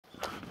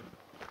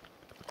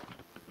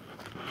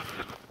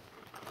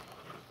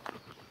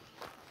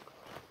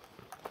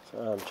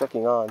I'm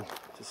checking on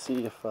to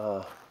see if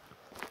we're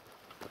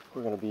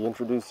going to be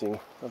introducing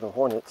other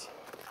Hornets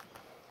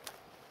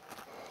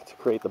to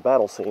create the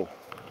battle scene.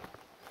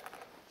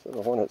 So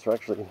the Hornets are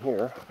actually in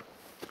here.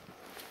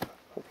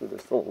 Hopefully they're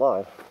still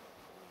alive.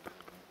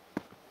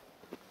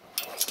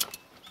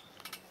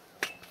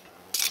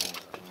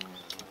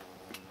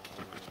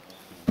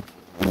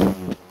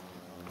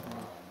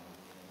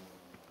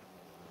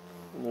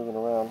 Moving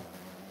around.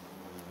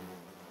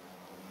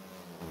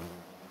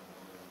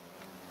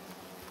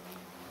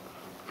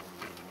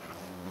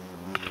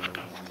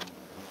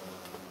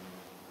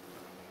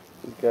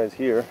 These guys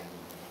here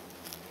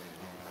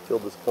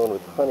filled this cone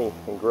with honey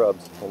and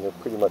grubs, and they've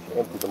pretty much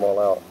emptied them all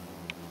out.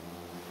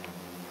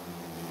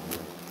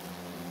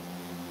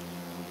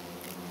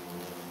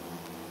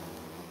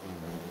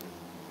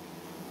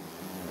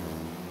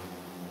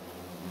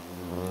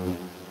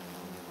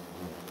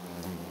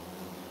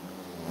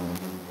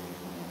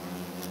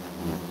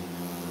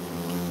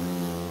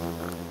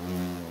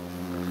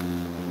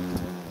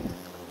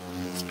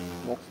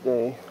 Next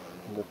day,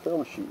 in the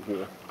film shoot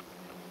here,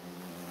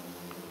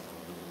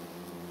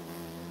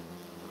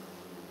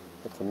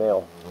 it's a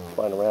male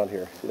flying around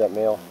here. See that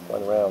male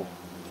flying around?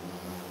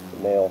 The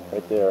male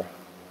right there.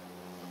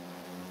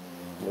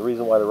 And the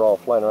reason why they're all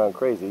flying around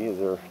crazy is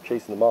they're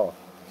chasing them off.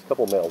 There's a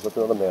couple of males. That's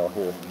another male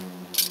here.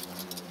 So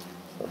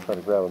I'll try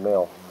to grab a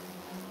male.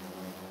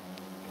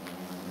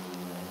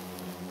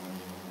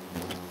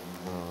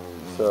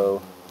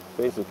 So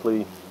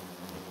basically,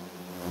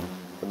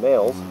 the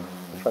males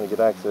are trying to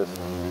get access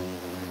to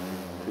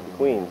the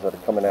queens that are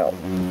coming out.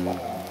 Open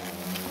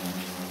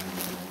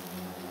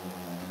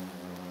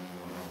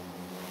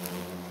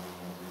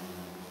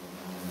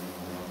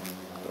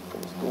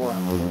this door.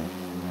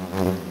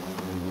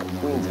 The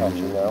queen's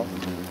hatching now.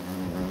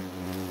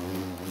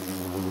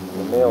 And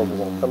the males are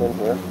going to come in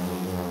here.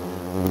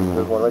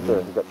 There's one right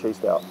there. He got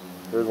chased out.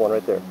 There's one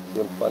right there.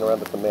 See him flying around?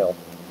 That's a male.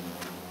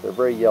 They're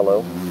very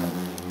yellow.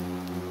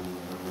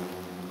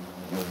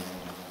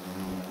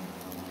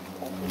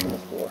 Open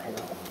this door here.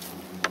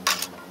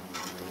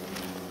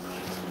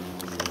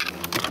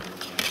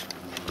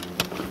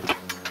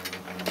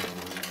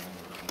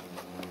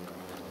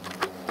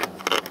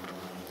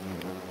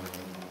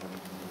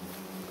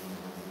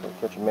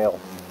 Catch a male.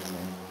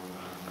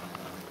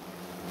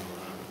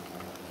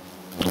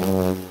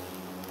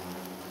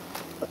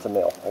 That's a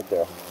male right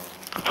there.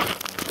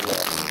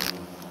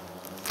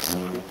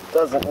 He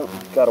doesn't. Oh,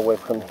 got away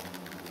from me.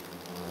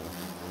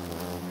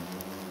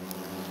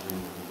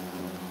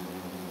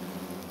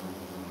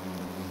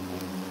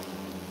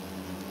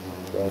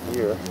 Right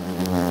here,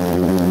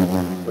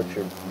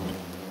 Richard.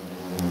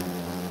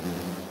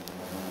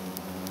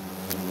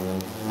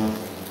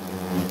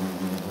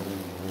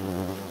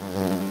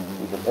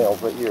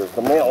 Males right here.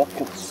 The male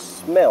can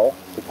smell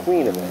the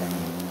queen in there,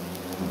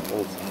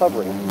 and it's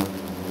hovering.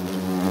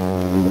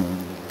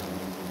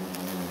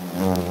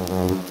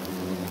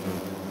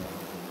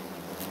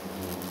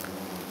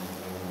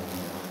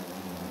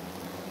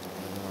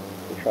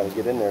 They're trying to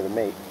get in there to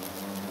mate.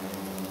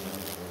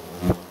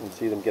 You can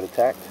see them get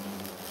attacked.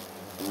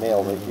 The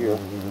male right here.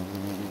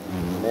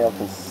 The male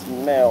can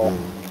smell.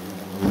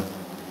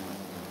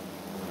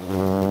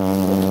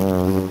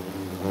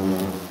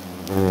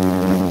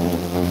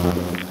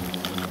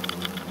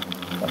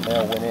 That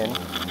male went in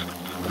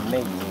to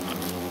mate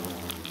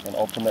and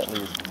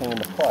ultimately is paying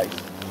the price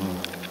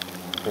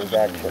for his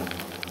action.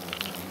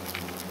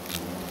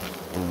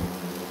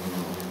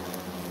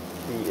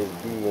 He is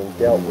being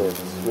dealt with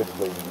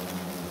swiftly.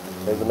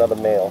 There's another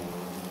male.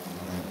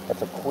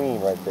 That's a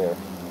queen right there.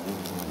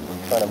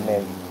 Trying to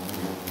mate.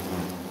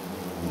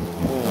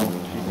 Queen,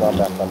 she's gone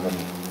back under.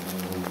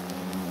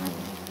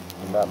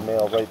 And that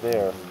male right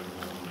there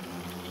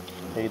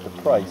paid the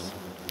price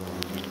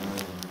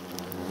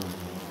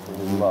for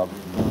his love.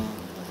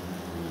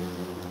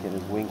 Get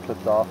his wing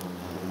clipped off.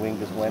 His wing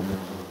just went.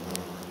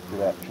 See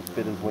that? Just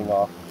bit his wing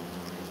off.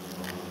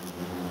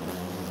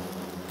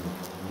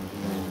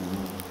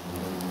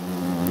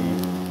 See?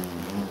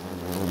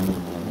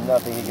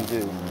 Nothing he can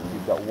do.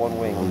 He's got one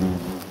wing.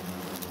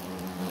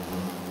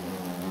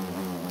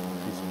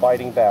 He's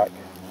fighting back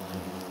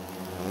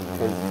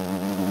because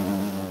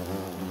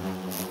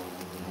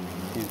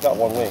he's got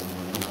one wing.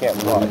 He can't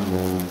fly.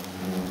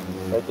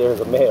 Right there's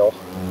a male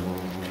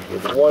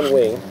with one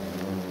wing.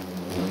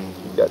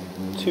 He got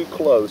too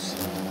close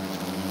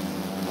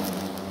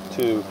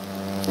to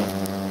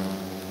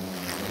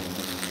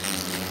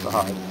the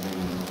hive.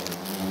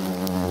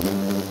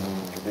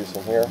 Introduce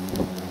him here,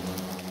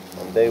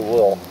 and they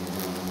will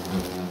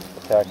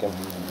attack him.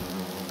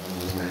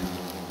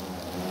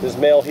 This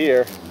male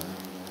here,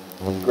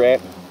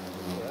 Grant,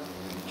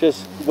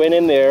 just went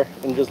in there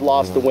and just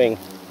lost the wing.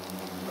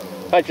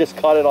 I just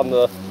caught it on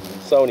the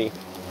Sony.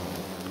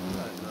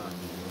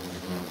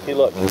 Hey,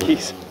 look, he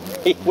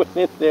went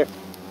in there.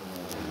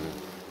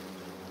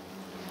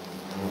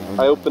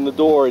 I opened the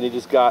door and he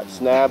just got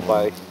snapped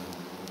by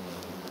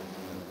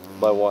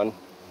one.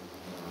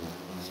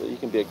 So you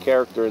can be a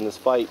character in this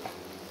fight.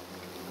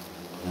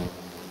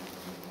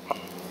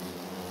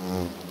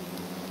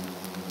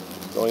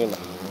 going in.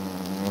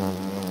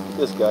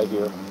 This guy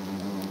here,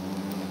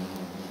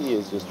 he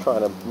is just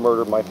trying to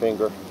murder my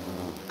finger.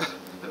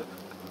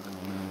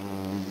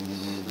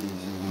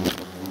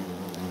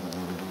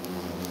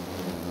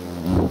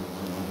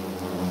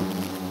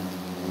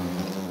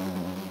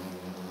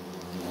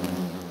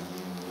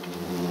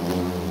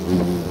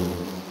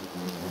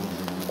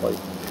 Like,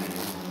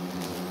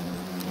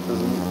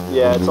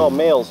 yeah, it's all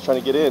males trying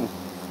to get in.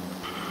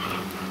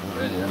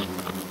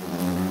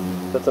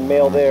 That's a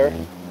male there,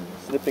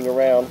 sniffing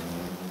around.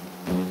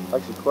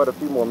 Actually, quite a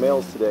few more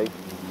males today.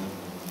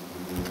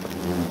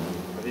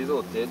 Are these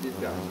all dead, these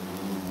guys?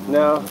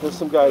 No, there's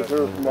some guys that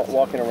are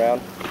walking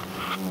around.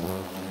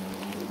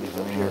 These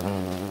up here.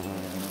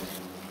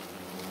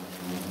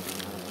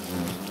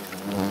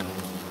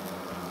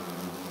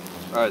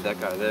 Oh, that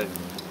guy there.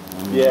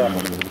 Yeah,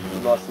 he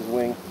lost his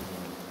wing.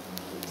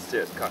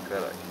 Serious cock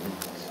that like.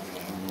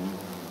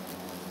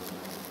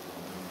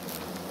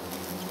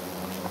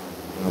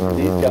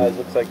 These guys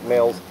looks like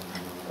males.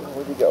 Oh,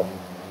 where'd he go?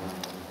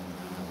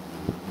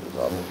 He's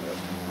off his head.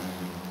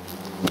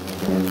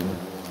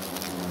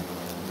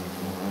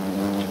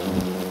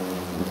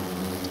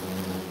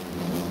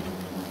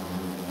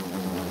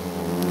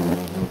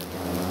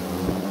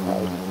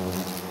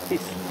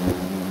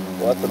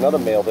 Well, that's another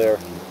male there.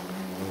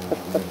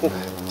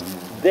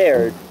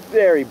 They're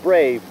very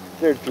brave.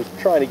 They're just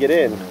trying to get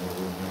in.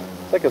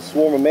 It's like a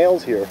swarm of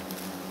males here.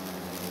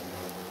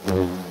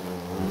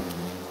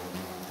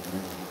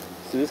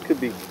 So this could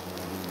be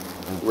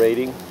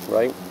raiding,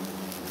 right?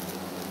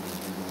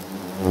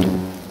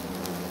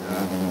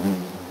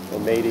 Or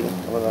mating. I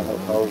don't know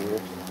how it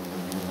works.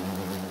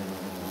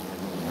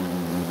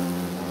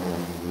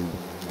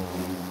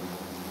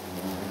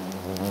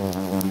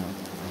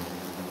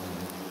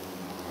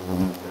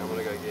 I'm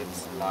gonna go get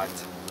some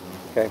light.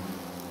 Okay.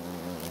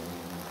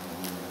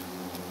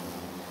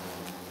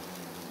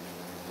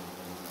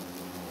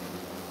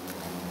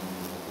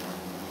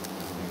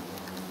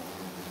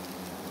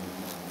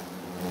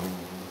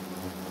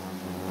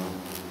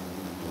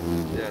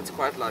 Yeah, it's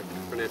quite like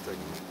frenetic.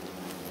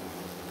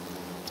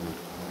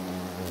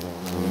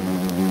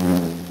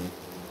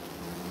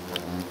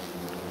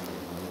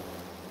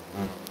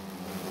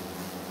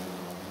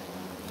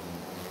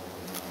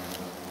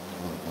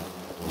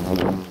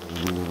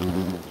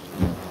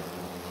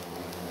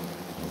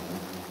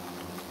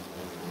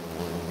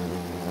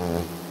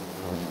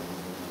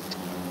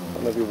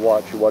 If you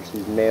watch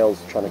these males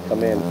trying to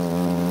come in.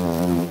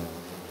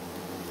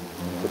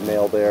 The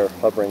male there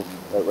hovering,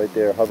 right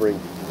there hovering.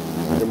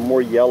 They're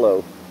more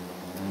yellow.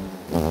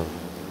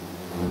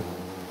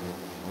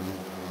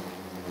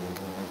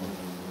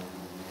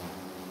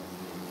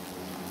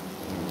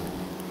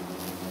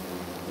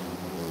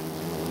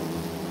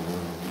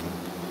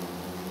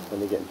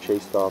 And they're getting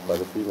chased off by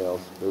the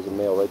females. There's a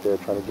male right there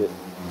trying to get,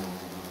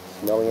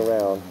 smelling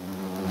around.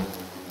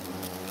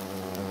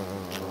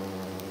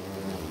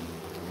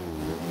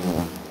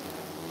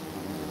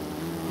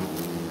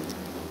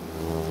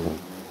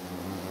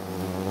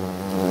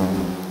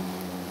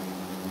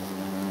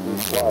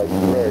 Flies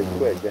very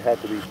quick. They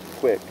have to be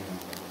quick,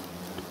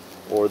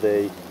 or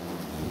they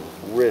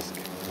risk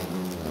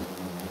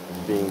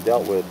being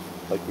dealt with,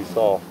 like we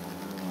saw.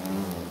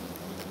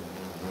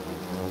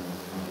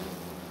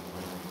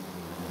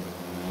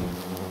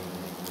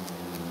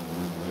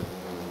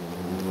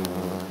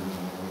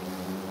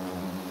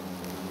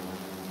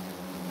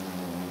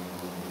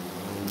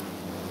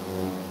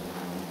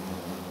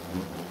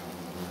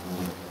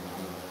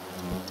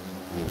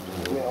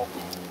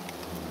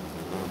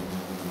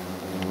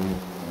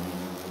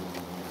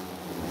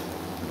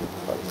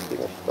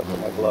 Stinger stuck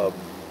in my glove.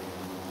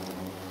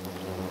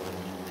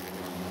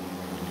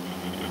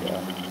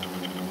 Yeah.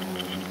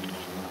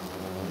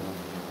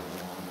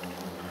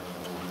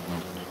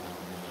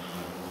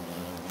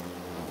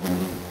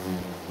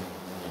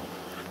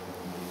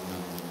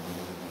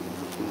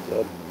 She's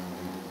dead.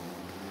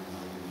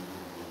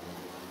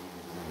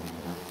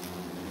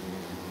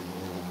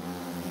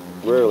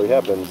 Rarely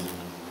happens.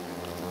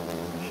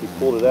 She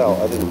pulled it out.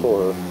 I didn't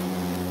pull her.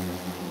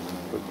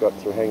 Her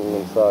guts are hanging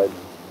inside.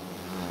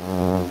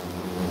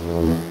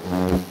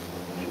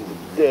 She's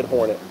a dead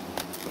hornet.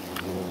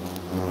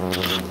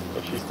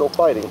 But she's still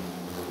fighting.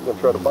 She's going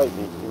to try to bite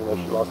me, even though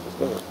she lost her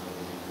stinger.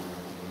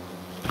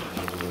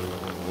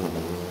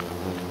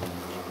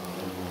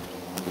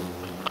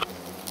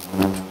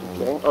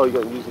 Okay. Oh, you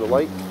got to use the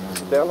light?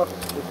 Sit down?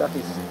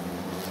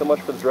 So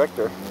much for the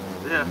director.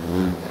 Yeah.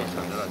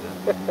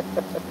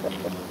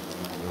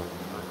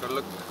 Gotta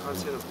look, I can't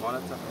see this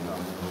monitor.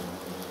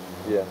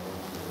 Yeah.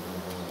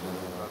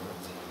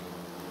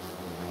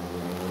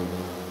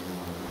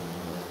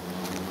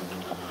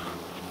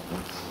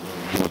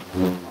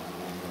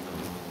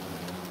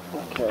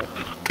 Okay.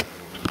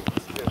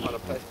 Let's see if we can find a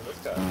place for this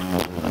guy.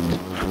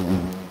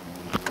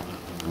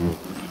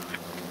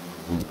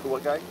 For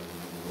what guy?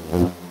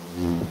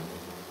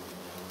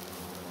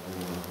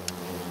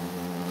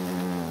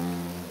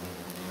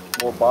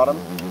 More bottom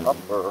up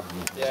or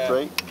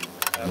straight?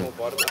 More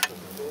bottom up.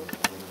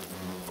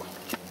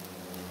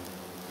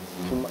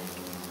 Too much.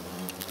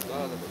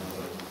 No, look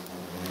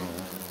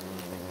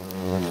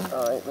at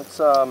All right, let's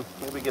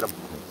maybe get a.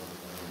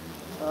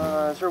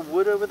 Is there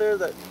wood over there?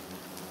 There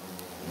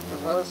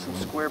was some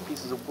square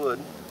pieces of wood.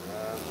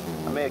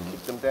 I may have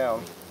kicked them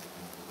down.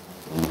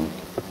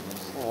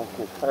 Oh,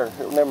 okay, here,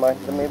 never mind.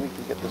 Then maybe we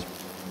can get this.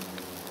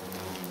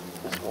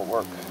 This will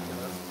work.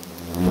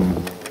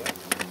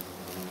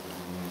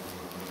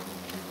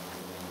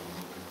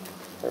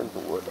 There's the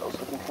wood I was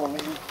looking for,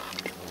 maybe.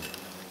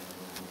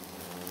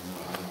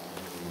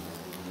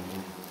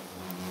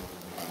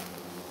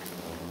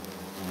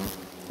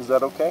 Is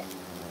that okay?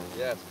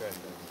 Yeah, it's great.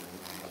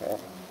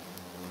 Okay.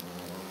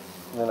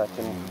 And then I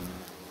can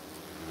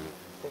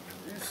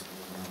introduce.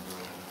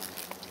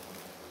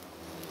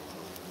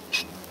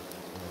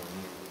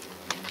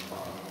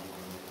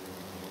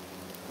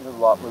 There's a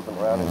lot moving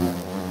around in here.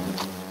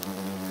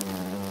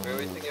 Where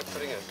were you thinking of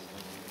putting it?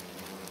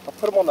 I'll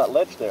put them on that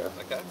ledge there.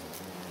 Okay.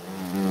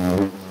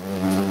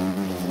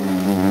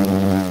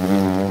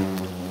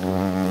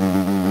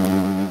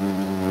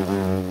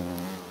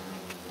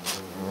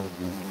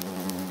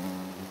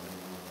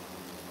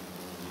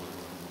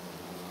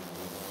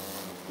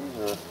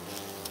 These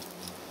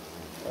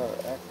are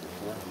active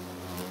here.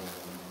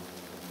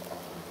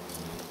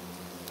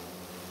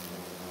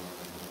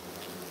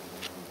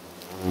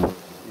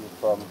 See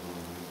if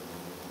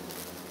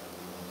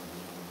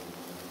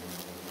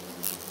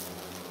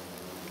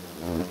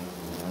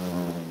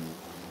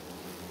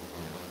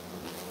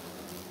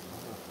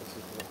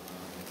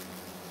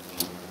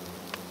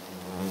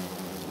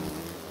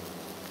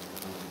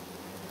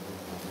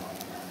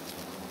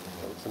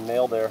it's a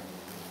male there.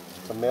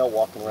 It's a male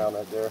walking around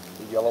right there,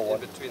 the yellow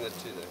one. In between the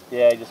two there.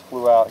 Yeah, he just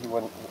flew out. He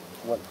went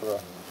for a.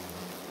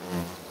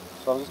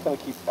 So I'm just going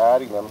to keep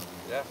adding them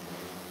Yeah.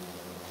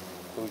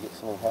 until we get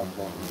something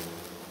happening.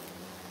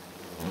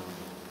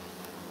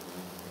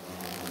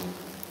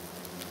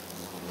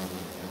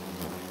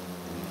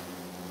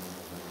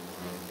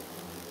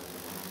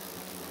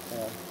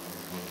 Yeah.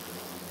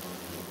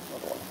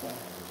 Another one here.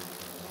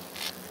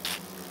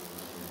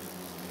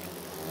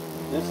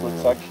 This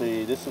looks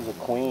actually. This is a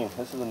queen.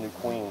 This is a new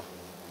queen.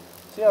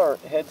 See how her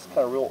head's kind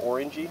of real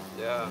orangey,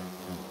 Yeah.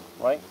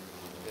 right?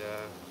 Yeah.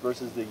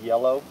 Versus the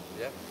yellow.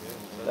 Yeah.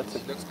 That's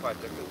It looks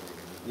quite different.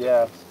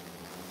 Yeah.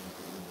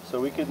 So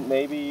we could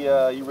maybe,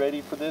 you ready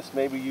for this?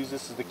 Maybe use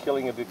this as the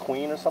killing of the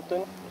queen or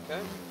something?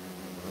 Okay.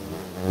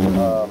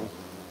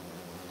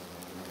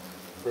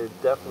 They're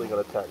definitely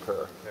going to attack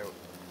her. Okay.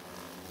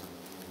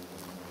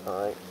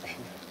 Alright.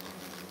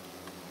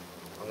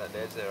 On that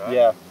ledge there, right?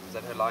 Yeah. Is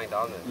that her lying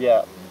down there?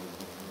 Yeah.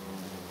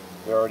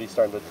 They're already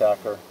starting to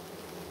attack her.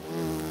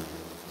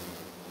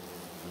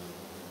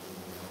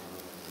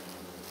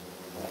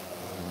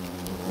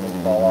 They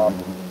fall off.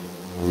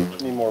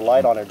 Need more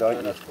light on her, don't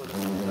you? Let's put the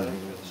shadow right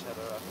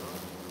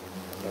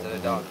now. Is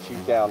that down? She's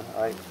down.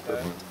 Alright.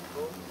 Okay.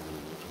 Cool.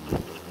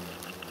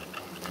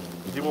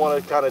 Do you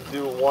want to kind of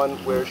do one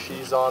where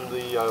she's on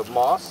the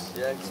moss?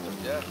 Yeah.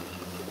 Yeah.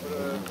 Put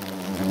her.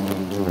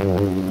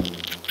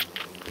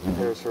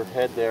 There's her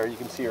head there. You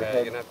can see her Okay,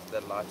 head. you're gonna have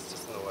that light's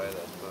just in the way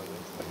there.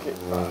 Okay.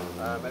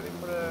 Maybe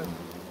put a.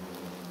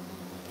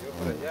 You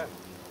put it, yeah.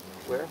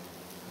 Where?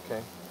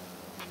 Okay.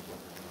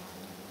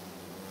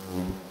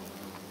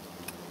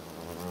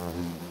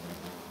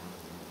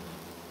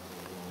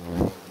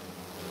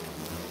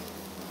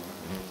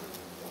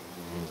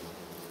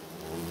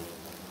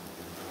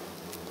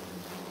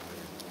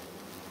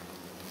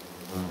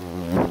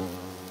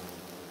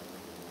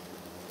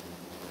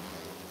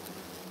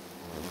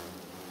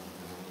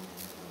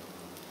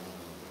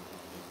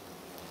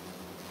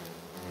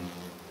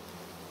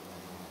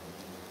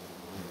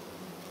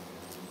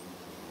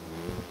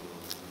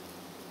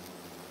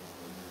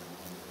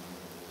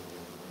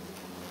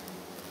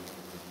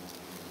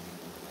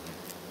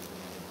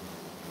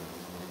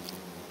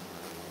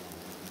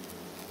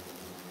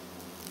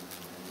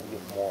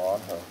 Get more on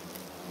her.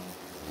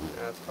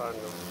 Yeah, it's fine.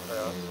 It'll play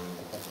out.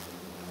 Okay.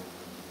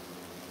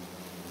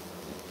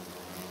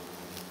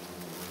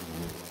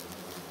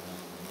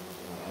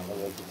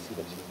 Maybe I can see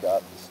that she's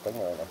got the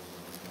stinger in her.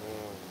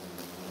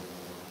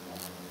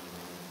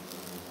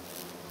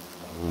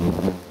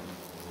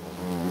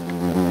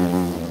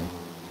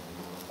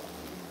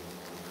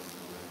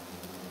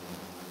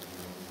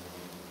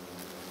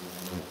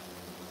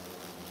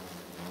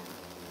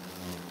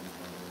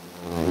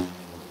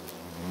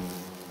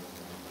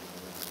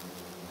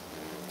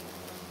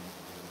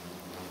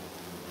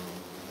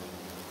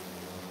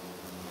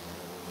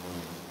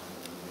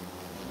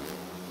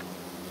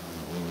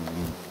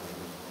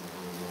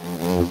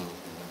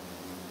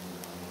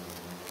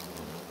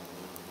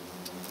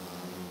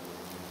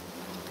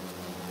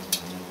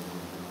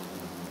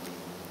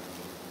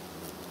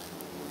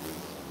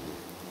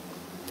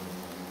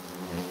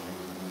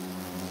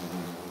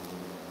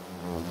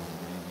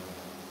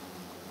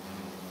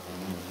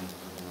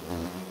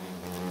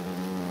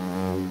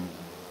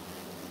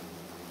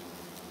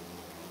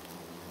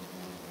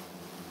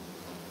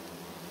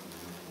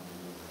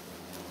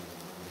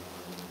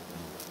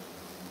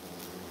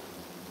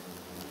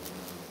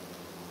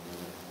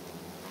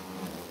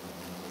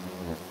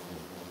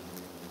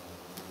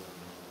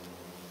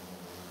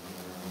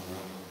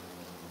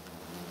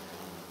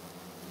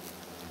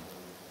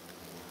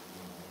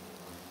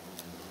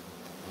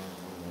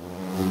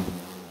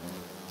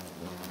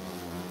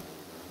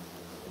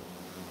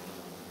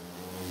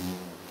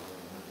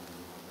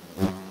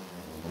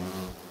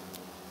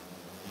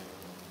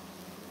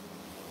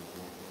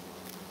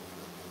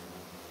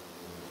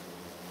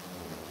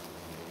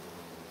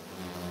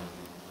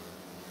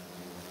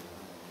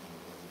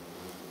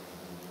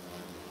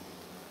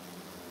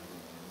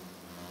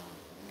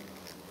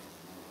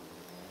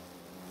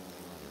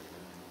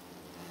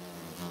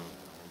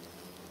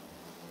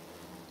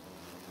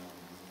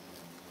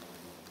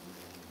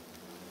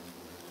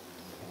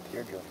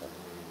 tearjerker.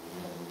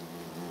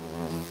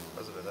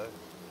 That's a bit low.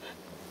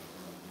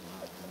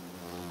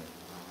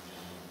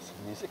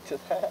 Some music to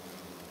that.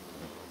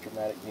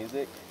 Dramatic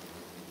music.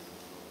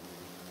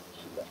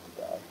 She left to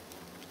die.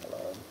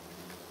 Alarm.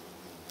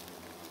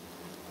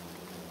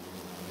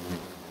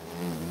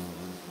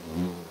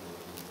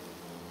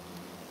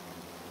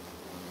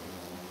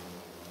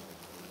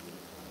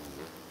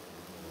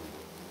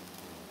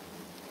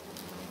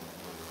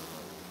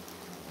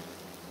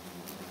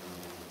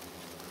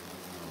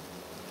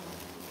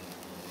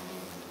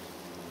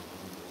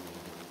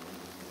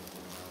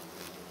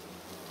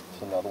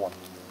 Another one.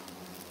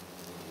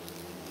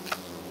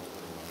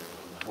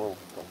 Whoa,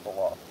 don't fall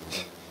off. I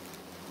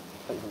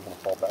thought you were going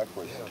to fall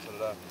backwards. Yeah, so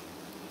did I.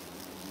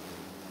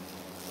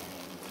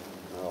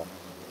 Girl.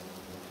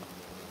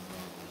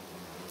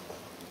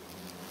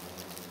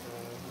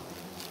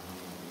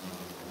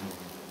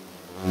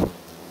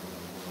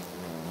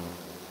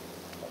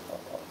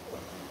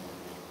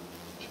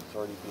 She's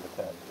already being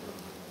attacked.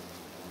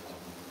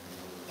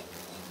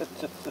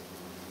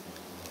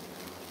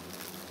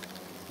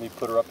 Can you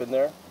put her up in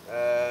there?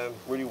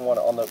 Where do you want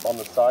it? On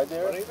the side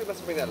there? I think we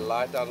must bring that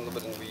light down a little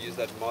bit and we use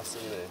that moss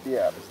in there.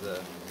 Yeah. As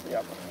the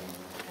Yeah.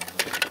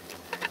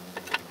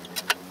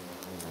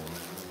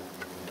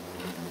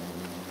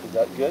 Is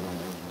that good?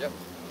 Yep.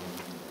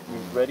 You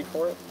ready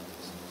for it?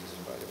 Just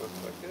try to work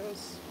like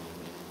this.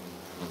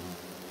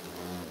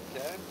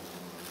 Okay.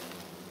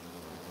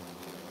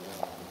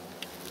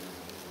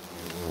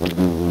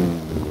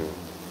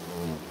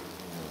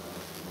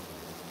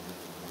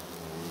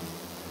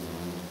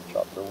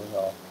 Chop their wing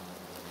off.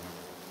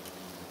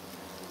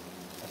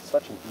 It's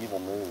such an evil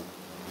move.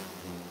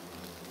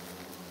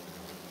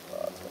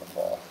 Oh, it's gonna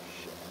fall.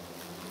 Shit.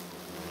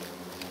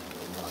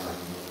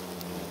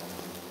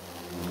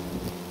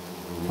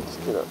 Let's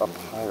get her up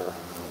higher. I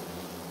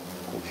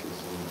think she's.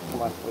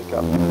 Come on, wake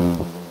up.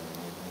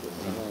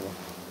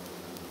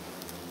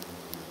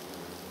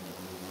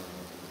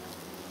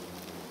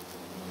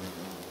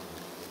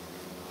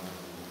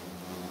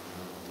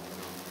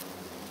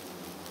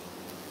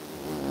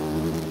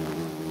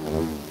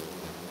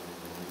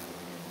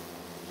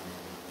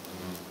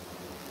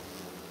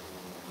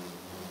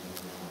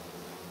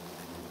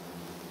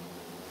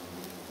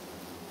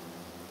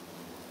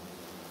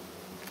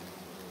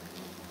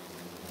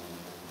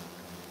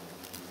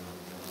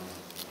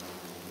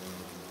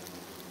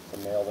 The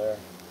male there.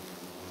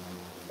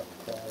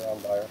 Crawl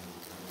around by her.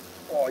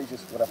 Oh, he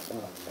just went up in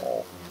the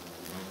hole.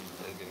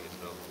 And getting it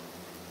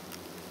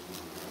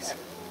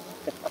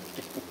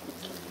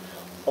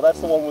Well,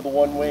 that's the one with the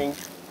one wing.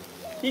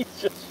 He's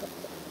just.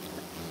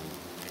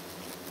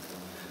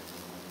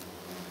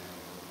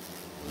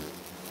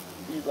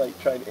 He's like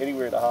trying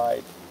anywhere to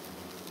hide.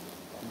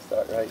 He's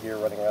not right here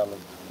running around the.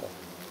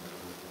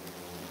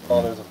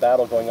 Oh, there's a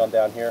battle going on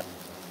down here.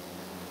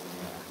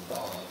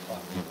 Oh,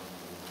 fuck.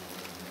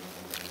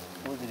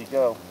 Where did he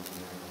go?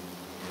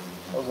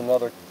 That was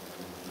another.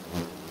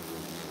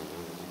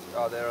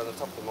 Oh, they're on the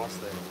top of the moss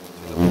there.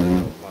 The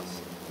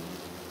moss.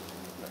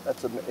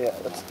 That's a yeah.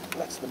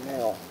 That's the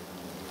male.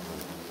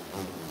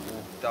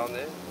 Down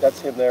there?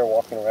 That's him there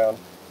walking around.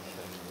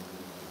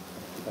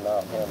 Keep an eye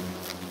on him.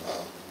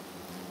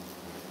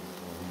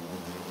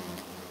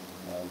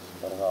 No, I'm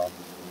just cutting off.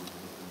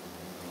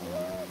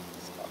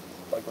 Stop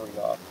buggering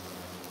off.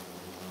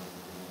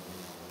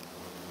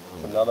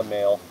 Another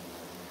male.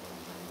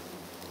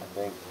 I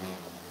think.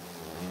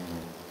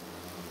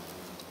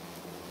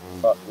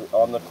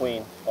 On the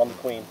queen. On the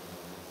queen.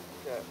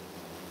 Okay.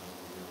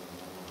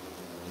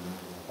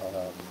 Oh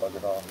no,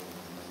 buggered off.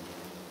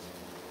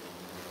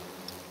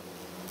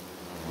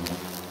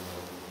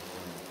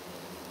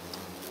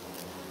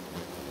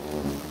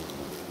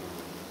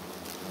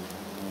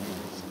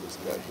 This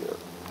guy here.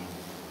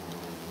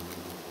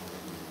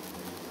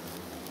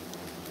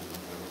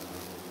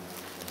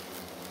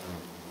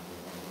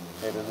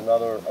 Okay, there's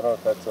another. I don't know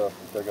if that's a.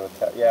 If they're gonna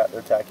attack. Yeah, they're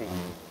attacking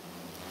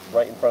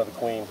right in front of the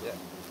queen. Yeah.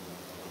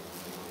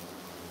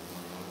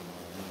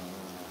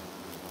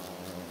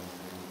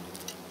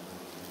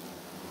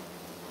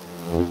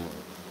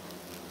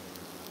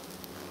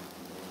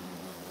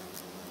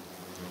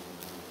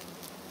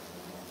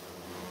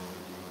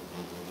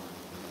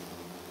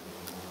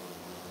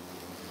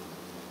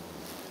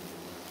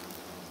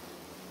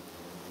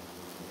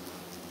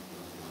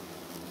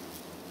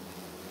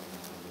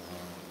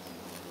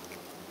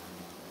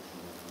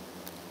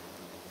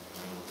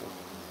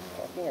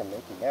 Talking or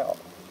making out?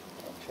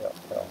 Can't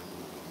tell.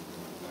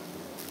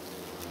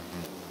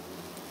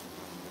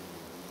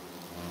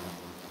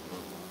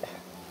 I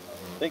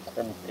think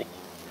they're making.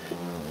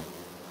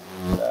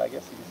 I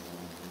guess he's.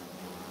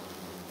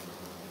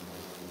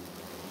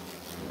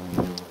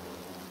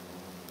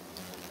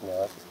 No,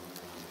 that's.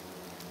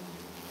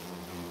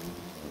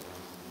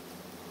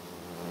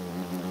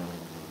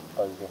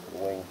 Oh, he's going for the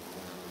wing.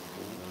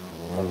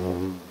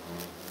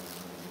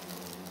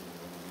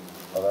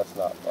 Oh, that's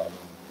not love.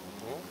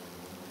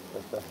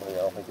 That's definitely, I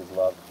don't think is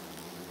love.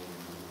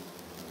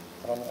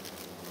 I don't know.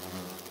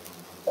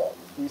 Oh,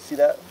 do you see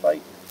that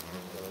fight?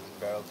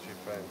 barrel 3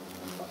 frame.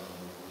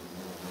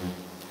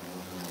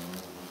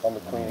 On the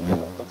queen again,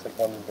 it looks like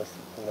one's just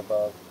queen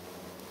above.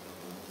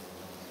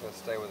 He's gonna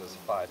stay with his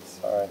fights.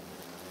 Alright.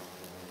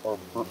 Or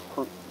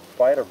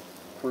fight or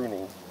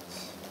pruning.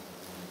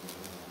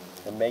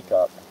 The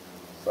makeup.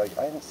 It's like,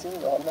 I haven't seen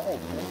it all night.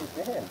 Where have you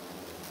been?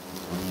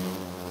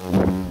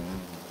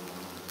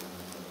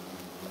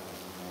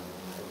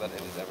 That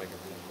ended that makeup.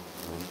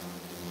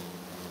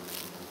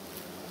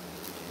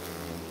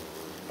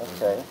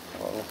 Okay,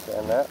 I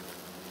understand that.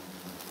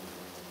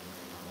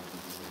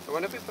 So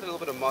whenever we put a little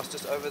bit of moss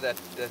just over this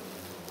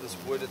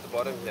wood at the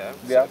bottom here,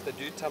 Yeah. so if they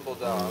do tumble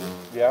down,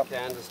 Yeah. you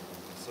can just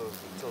sort of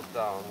tilt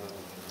down.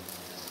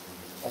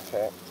 And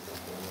Okay.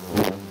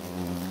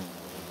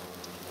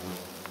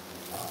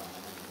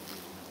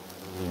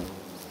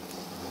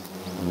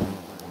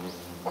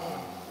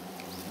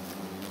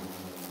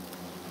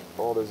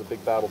 Oh, there's a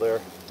big battle there.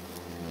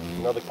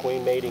 Another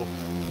queen mating.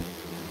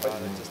 they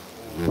just,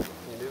 can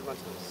you move much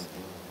of this?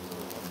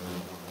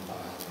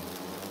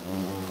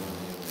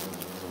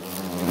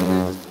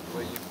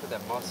 Where you put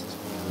that moss is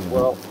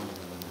Well,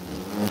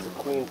 the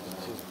queen,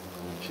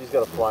 she's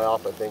got to fly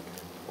off, I think,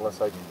 unless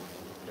I... okay.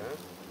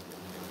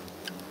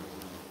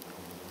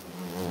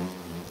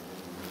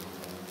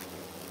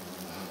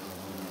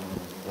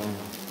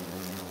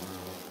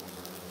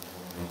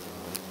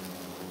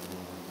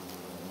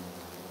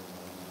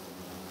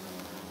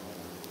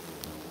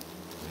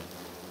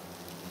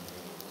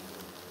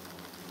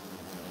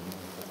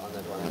 On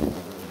that one,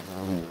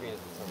 queen at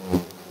the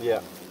top.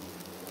 Yeah.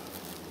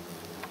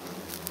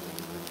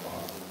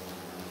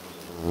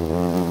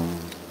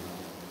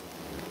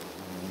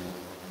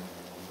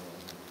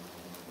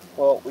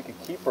 Well, we could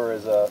keep her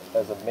as a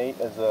mate,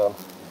 as a.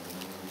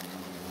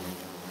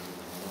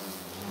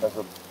 Did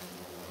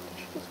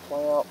she just fly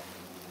out?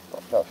 Oh,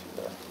 no, she's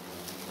there.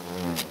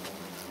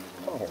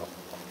 Come here,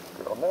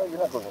 girl. No, you're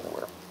not going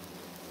anywhere.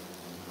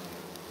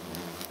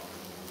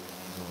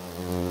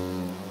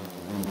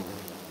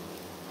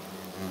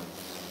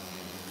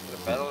 Is it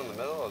a battle in the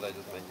middle, or are they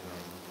just making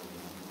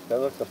it? That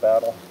looks a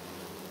battle.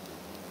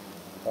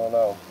 Oh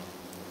no.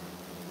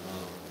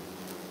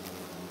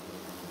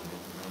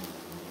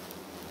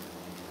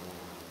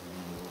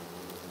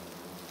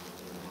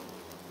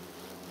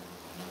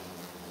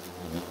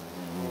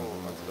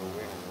 Oh, that's the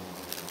wing.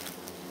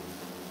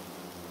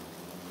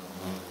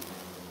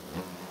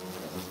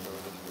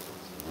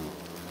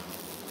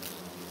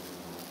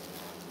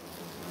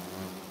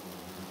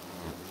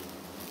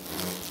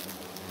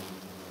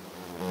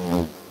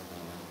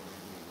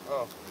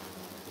 Oh,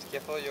 just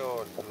careful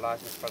your light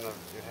in front of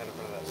your head in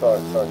front of that.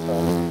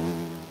 Sorry.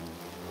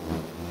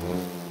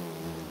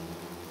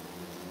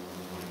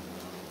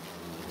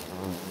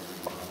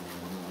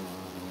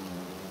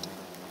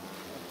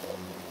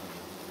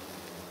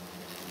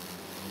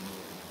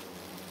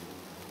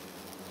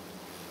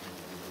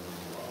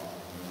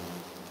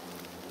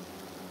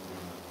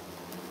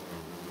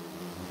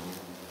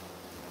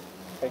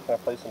 Okay, can I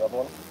place another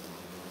one?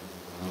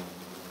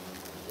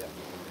 Yeah.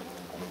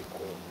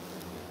 Cool.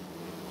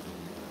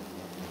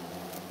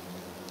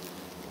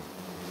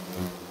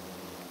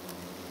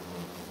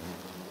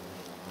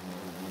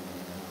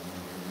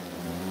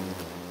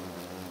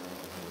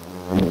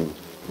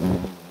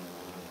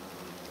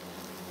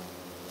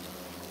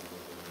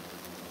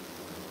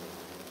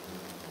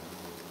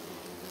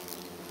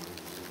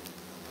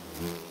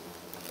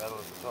 Battle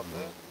at the top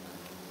there.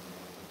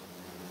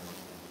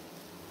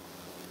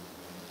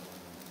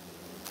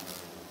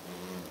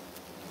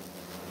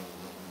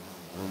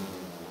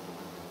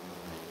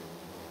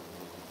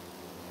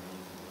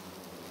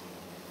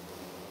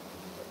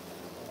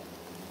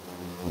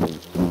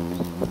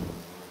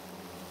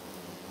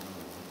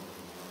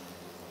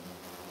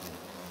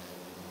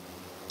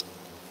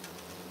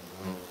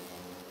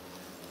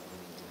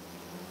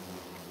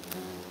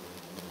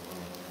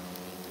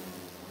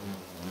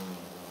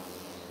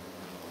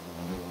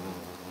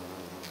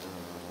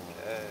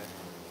 Okay.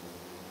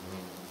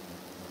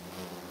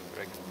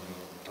 Reckon.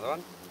 Another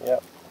one? Yeah.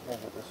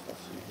 Here's what this. Let's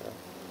see here.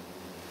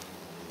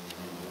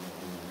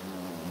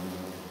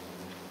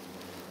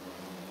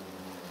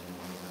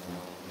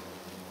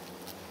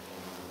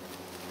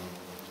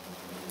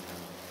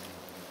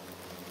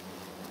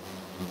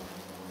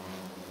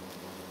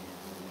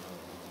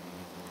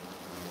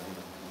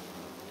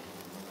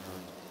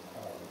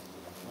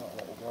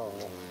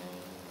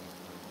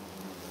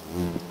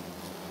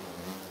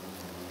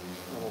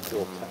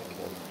 Dual attack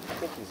him. I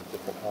think he's a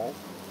different hive.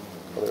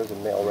 Oh, there's a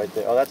male right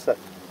there. Oh, that's that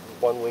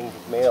one-winged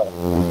male.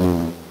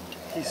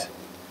 He's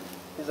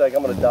like,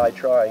 I'm gonna die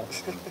trying.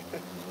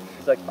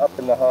 He's like up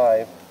in the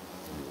hive.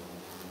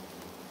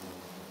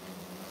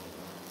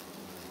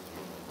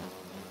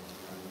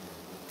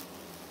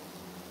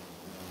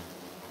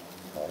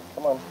 All right,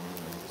 come on.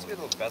 There's a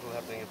little battle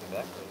happening at the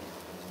back there.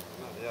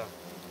 Oh, yeah.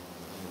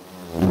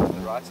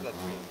 The right to that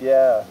queen.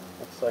 Yeah,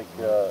 it's like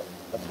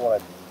that's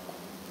one I.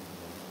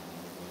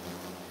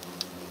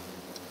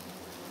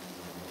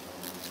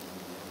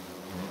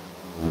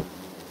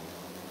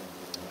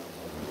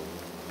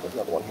 There's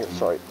another one here.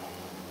 Sorry.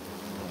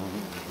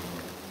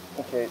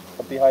 Okay,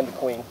 up behind the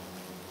queen.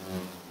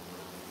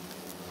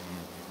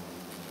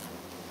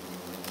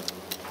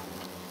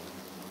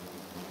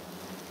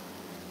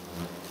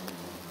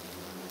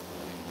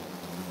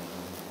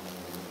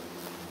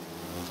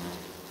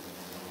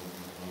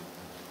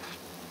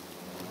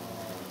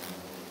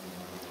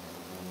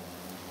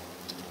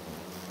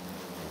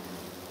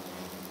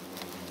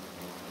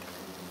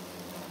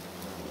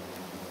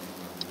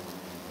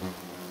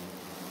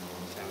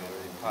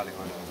 Piling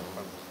on it,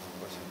 but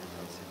pushing, you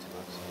can't see too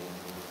much.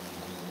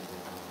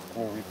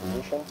 Can you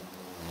reposition?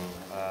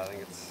 I think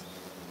it's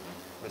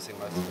missing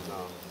most of it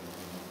now.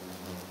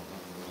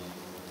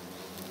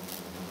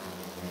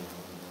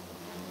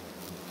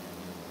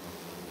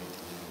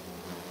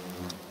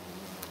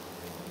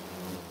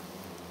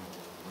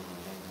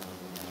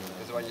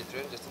 Is the one you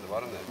threw in just in the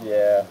bottom there?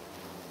 Yeah.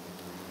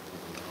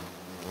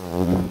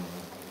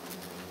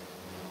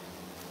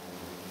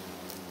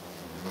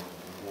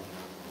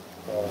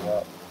 Falling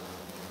up.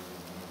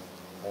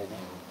 Maybe.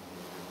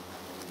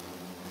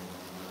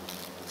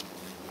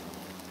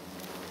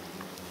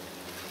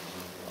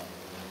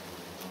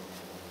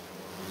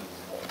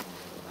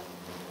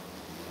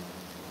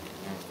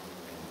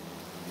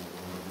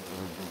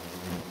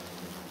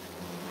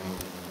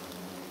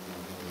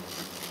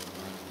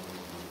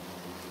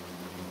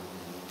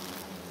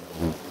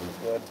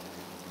 Good.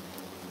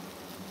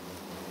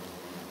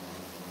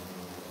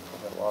 I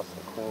think I lost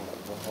the queen.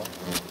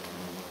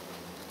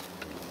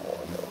 Oh,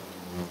 no.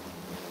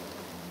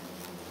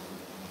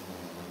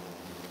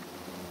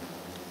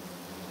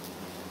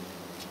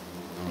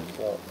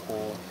 So,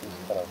 queen, she's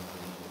kind of...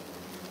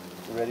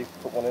 You ready to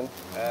put one in?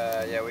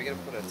 Yeah, we're gonna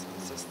put it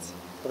assists.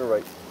 Put her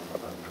right.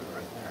 Put her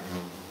right there.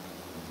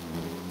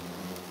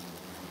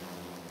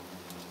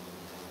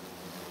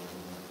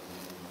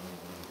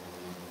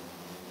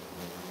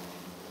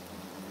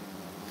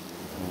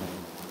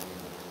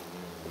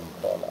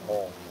 Put on that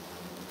hole.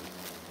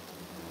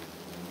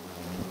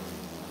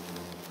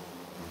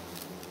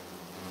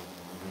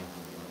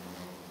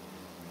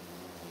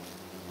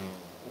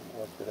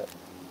 Looked at it.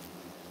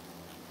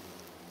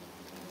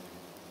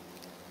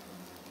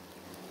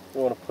 You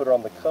want to put her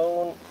on the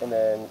cone and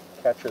then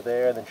catch her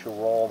there, then she'll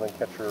roll, and then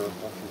catch her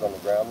when she's on the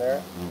ground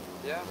there.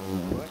 Yeah,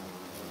 work.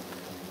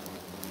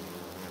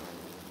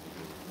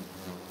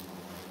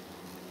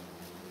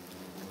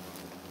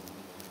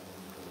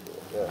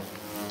 Yeah.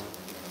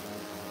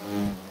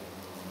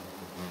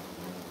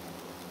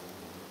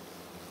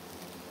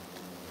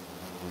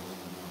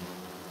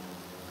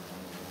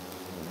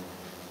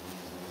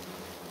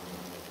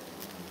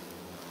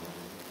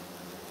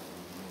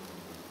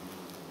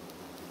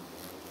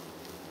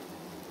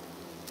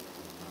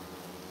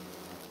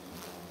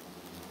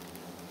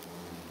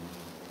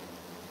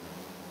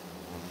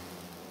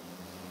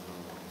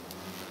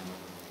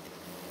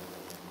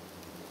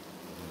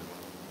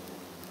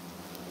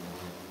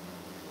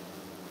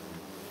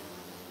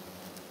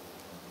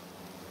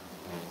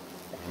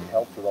 It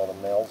helps with all the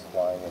males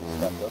flying and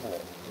stuff, doesn't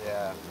it?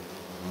 Yeah.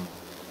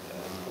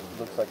 It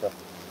looks like a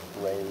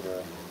braid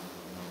or...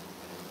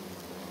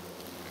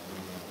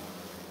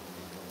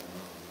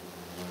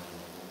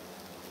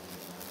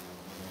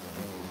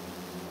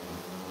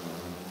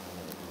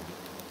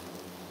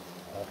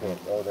 Okay,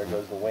 oh, there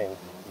goes the wing.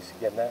 You see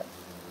getting that?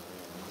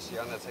 Is she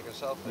on that second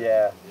shelf?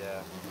 Yeah.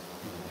 Yeah.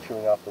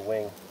 Chewing off the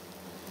wing.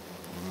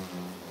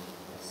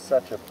 It's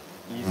such a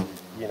easy,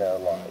 you know,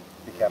 line.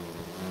 You kept,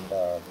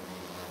 a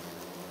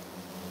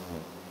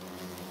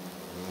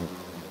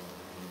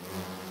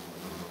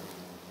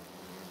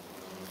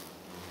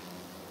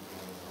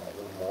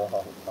little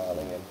more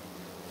piling in.